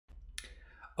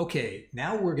Okay,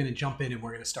 now we're going to jump in and we're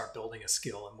going to start building a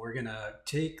skill, and we're going to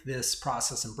take this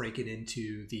process and break it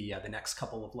into the next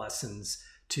couple of lessons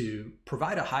to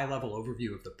provide a high-level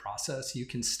overview of the process. You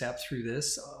can step through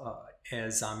this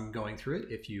as I'm going through it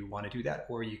if you want to do that,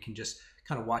 or you can just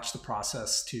kind of watch the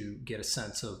process to get a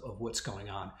sense of what's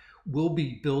going on. We'll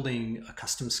be building a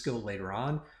custom skill later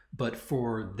on, but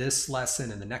for this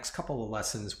lesson and the next couple of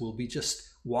lessons, we'll be just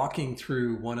walking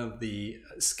through one of the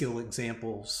skill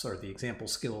examples or the example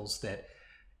skills that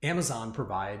Amazon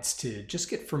provides to just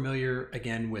get familiar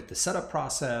again with the setup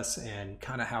process and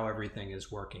kind of how everything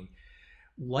is working.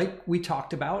 Like we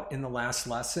talked about in the last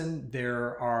lesson,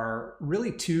 there are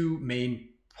really two main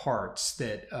parts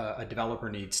that a developer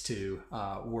needs to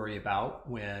worry about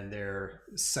when they're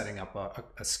setting up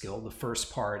a skill. The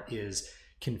first part is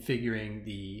configuring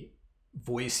the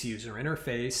voice user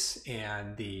interface,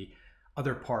 and the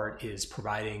other part is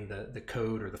providing the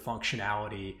code or the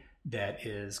functionality that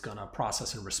is going to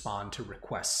process and respond to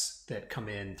requests that come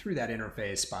in through that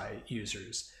interface by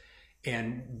users.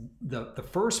 And the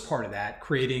first part of that,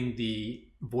 creating the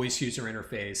voice user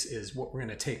interface, is what we're going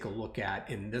to take a look at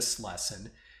in this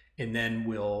lesson. And then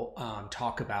we'll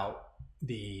talk about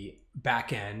the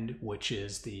back end, which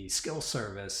is the skill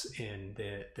service, in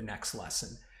the next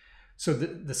lesson. So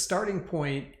the starting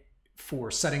point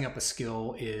for setting up a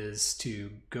skill is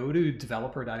to go to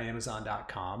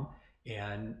developer.amazon.com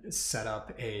and set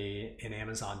up an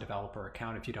Amazon developer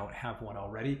account if you don't have one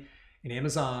already. An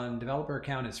Amazon developer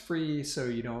account is free, so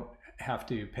you don't have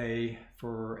to pay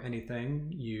for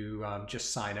anything. You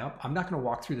just sign up. I'm not going to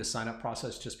walk through the sign up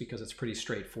process just because it's pretty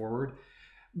straightforward.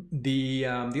 The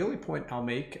only point I'll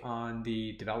make on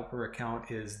the developer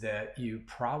account is that you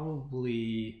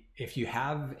probably, if you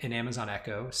have an Amazon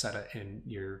Echo set up in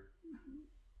your,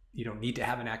 you don't need to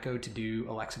have an Echo to do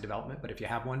Alexa development, but if you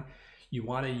have one, you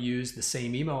want to use the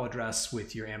same email address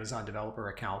with your Amazon developer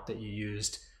account that you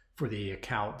used for the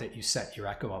account that you set your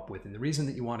Echo up with. And the reason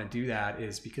that you want to do that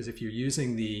is because if you're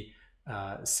using the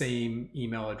same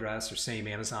email address or same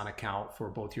Amazon account for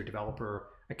both your developer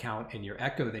account and your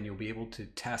Echo, then you'll be able to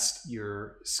test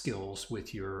your skills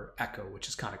with your Echo, which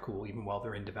is kind of cool, even while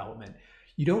they're in development.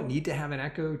 You don't need to have an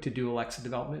Echo to do Alexa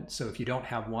development. So if you don't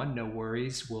have one, no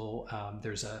worries.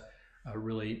 There's a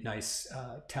really nice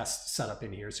test setup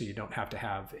in here, so you don't have to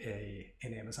have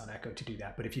an Amazon Echo to do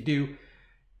that. But if you do,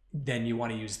 then you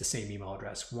want to use the same email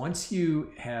address. Once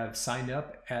you have signed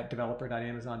up at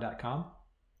developer.amazon.com,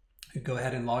 go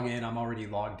ahead and log in. I'm already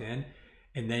logged in.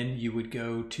 And then you would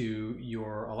go to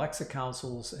your Alexa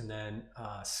consoles and then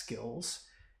skills.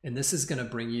 And this is going to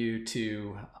bring you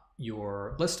to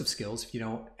your list of skills. If you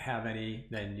don't have any,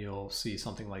 then you'll see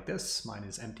something like this. Mine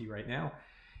is empty right now.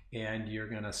 And you're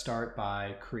going to start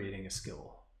by creating a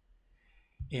skill.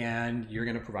 And you're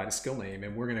going to provide a skill name,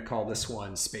 and we're going to call this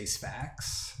one Space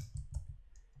Facts.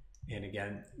 And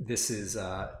again, this is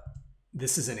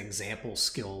an example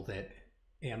skill that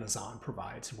Amazon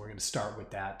provides, and we're going to start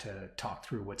with that to talk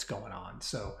through what's going on.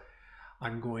 So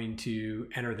I'm going to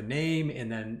enter the name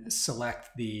and then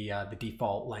select the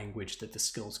default language that the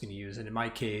skill is going to use. And in my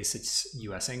case, it's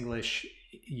US English.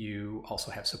 You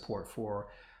also have support for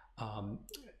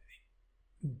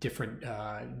different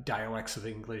dialects of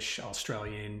English: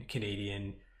 Australian,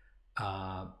 Canadian,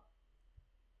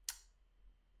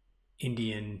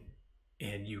 Indian,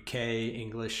 and UK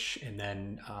English, and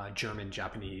then German,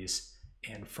 Japanese,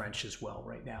 and French as well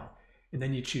right now. And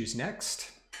then you choose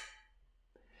next,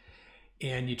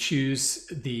 and you choose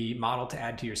the model to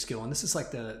add to your skill. And this is like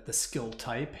the skill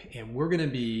type, and we're going to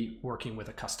be working with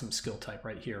a custom skill type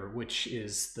right here, which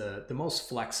is the most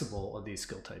flexible of these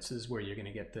skill types. This is where you're going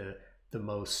to get the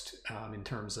most in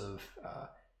terms of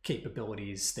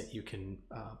capabilities that you can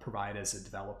provide as a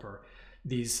developer.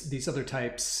 These other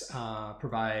types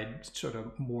provide sort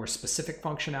of more specific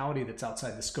functionality that's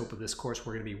outside the scope of this course.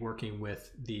 We're going to be working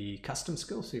with the custom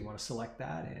skill, so you want to select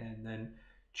that and then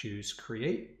choose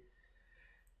Create.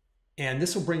 And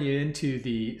this will bring you into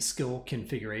the skill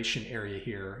configuration area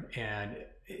here. And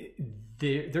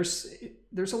there's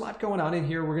a lot going on in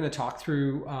here. We're going to talk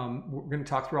through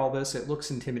all this. It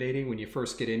looks intimidating when you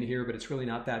first get in here, but it's really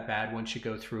not that bad once you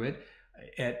go through it.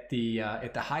 At the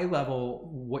high level,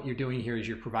 what you're doing here is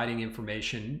you're providing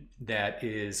information that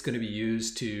is going to be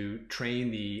used to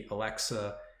train the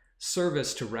Alexa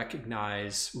service to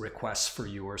recognize requests for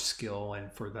your skill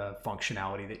and for the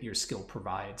functionality that your skill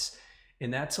provides.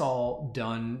 And that's all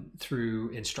done through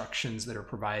instructions that are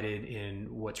provided in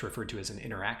what's referred to as an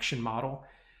interaction model.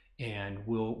 And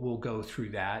we'll go through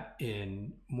that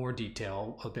in more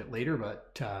detail a bit later,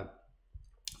 but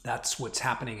that's what's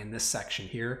happening in this section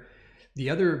here. The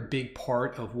other big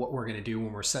part of what we're going to do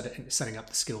when we're setting up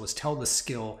the skill is tell the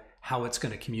skill how it's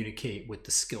going to communicate with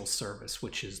the skill service,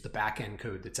 which is the backend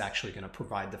code that's actually going to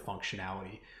provide the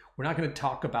functionality. We're not going to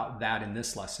talk about that in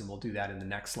this lesson. We'll do that in the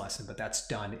next lesson, but that's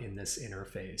done in this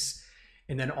interface.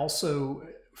 And then also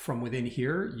from within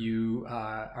here, you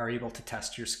are able to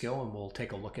test your skill, and we'll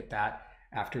take a look at that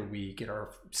after we get our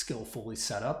skill fully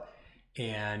set up.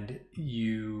 And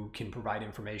you can provide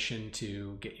information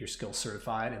to get your skill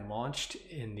certified and launched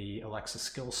in the Alexa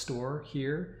Skill Store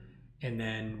here. And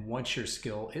then once your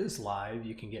skill is live,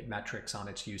 you can get metrics on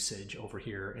its usage over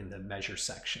here in the measure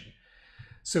section.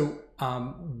 So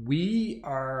we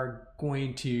are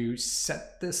going to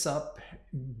set this up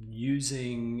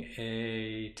using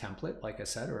a template, like I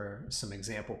said, or some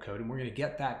example code, and we're going to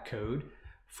get that code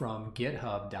from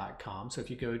github.com. So if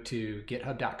you go to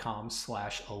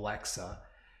github.com/Alexa,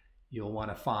 you'll want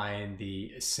to find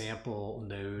the sample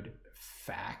node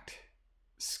fact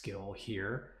skill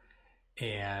here.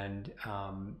 And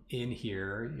in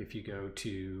here, if you go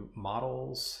to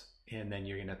models, and then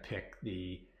you're going to pick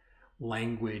the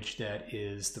language that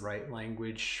is the right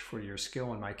language for your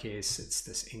skill. In my case, it's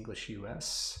this English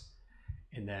US.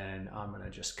 And then I'm going to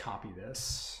just copy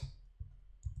this.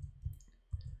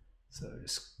 So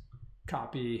just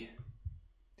copy,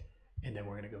 and then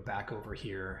we're going to go back over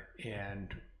here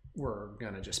and we're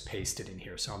going to just paste it in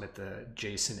here. So I'm at the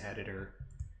JSON editor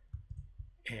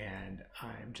and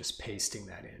I'm just pasting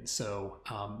that in. So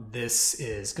this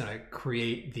is going to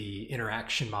create the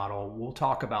interaction model. We'll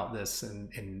talk about this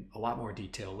in a lot more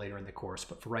detail later in the course,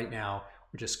 but for right now,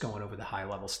 we're just going over the high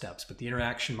level steps. But the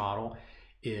interaction model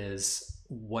is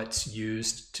what's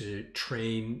used to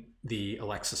train the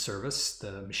Alexa service,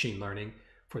 the machine learning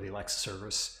for the Alexa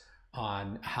service,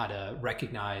 on how to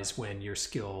recognize when your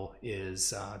skill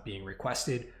is being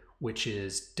requested, which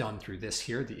is done through this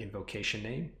here, the invocation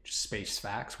name, space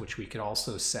facts, which we could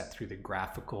also set through the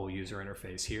graphical user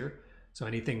interface here. So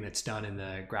anything that's done in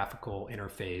the graphical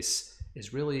interface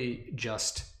is really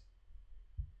just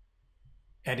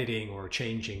editing or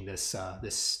changing this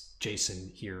this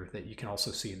JSON here that you can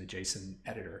also see in the JSON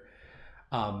editor.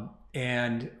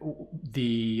 And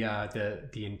the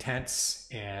intents,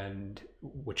 and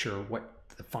which are what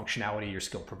the functionality your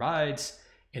skill provides,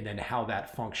 and then how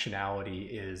that functionality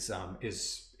is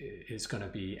going to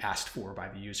be asked for by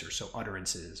the user. So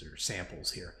utterances or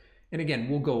samples here. And again,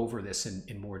 we'll go over this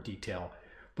in more detail.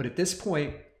 But at this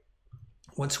point,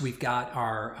 once we've got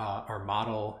our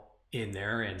model in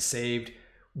there and saved,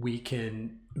 we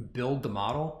can build the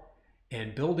model.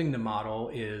 And building the model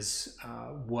is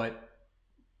what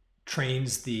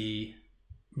trains the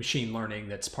machine learning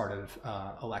that's part of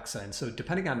Alexa. And so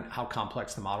depending on how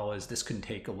complex the model is, this can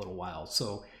take a little while.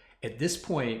 So at this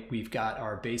point, we've got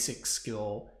our basic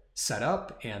skill set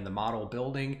up and the model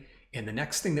building. And the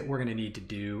next thing that we're going to need to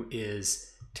do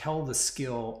is tell the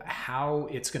skill how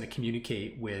it's going to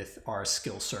communicate with our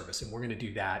skill service. And we're going to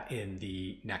do that in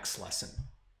the next lesson.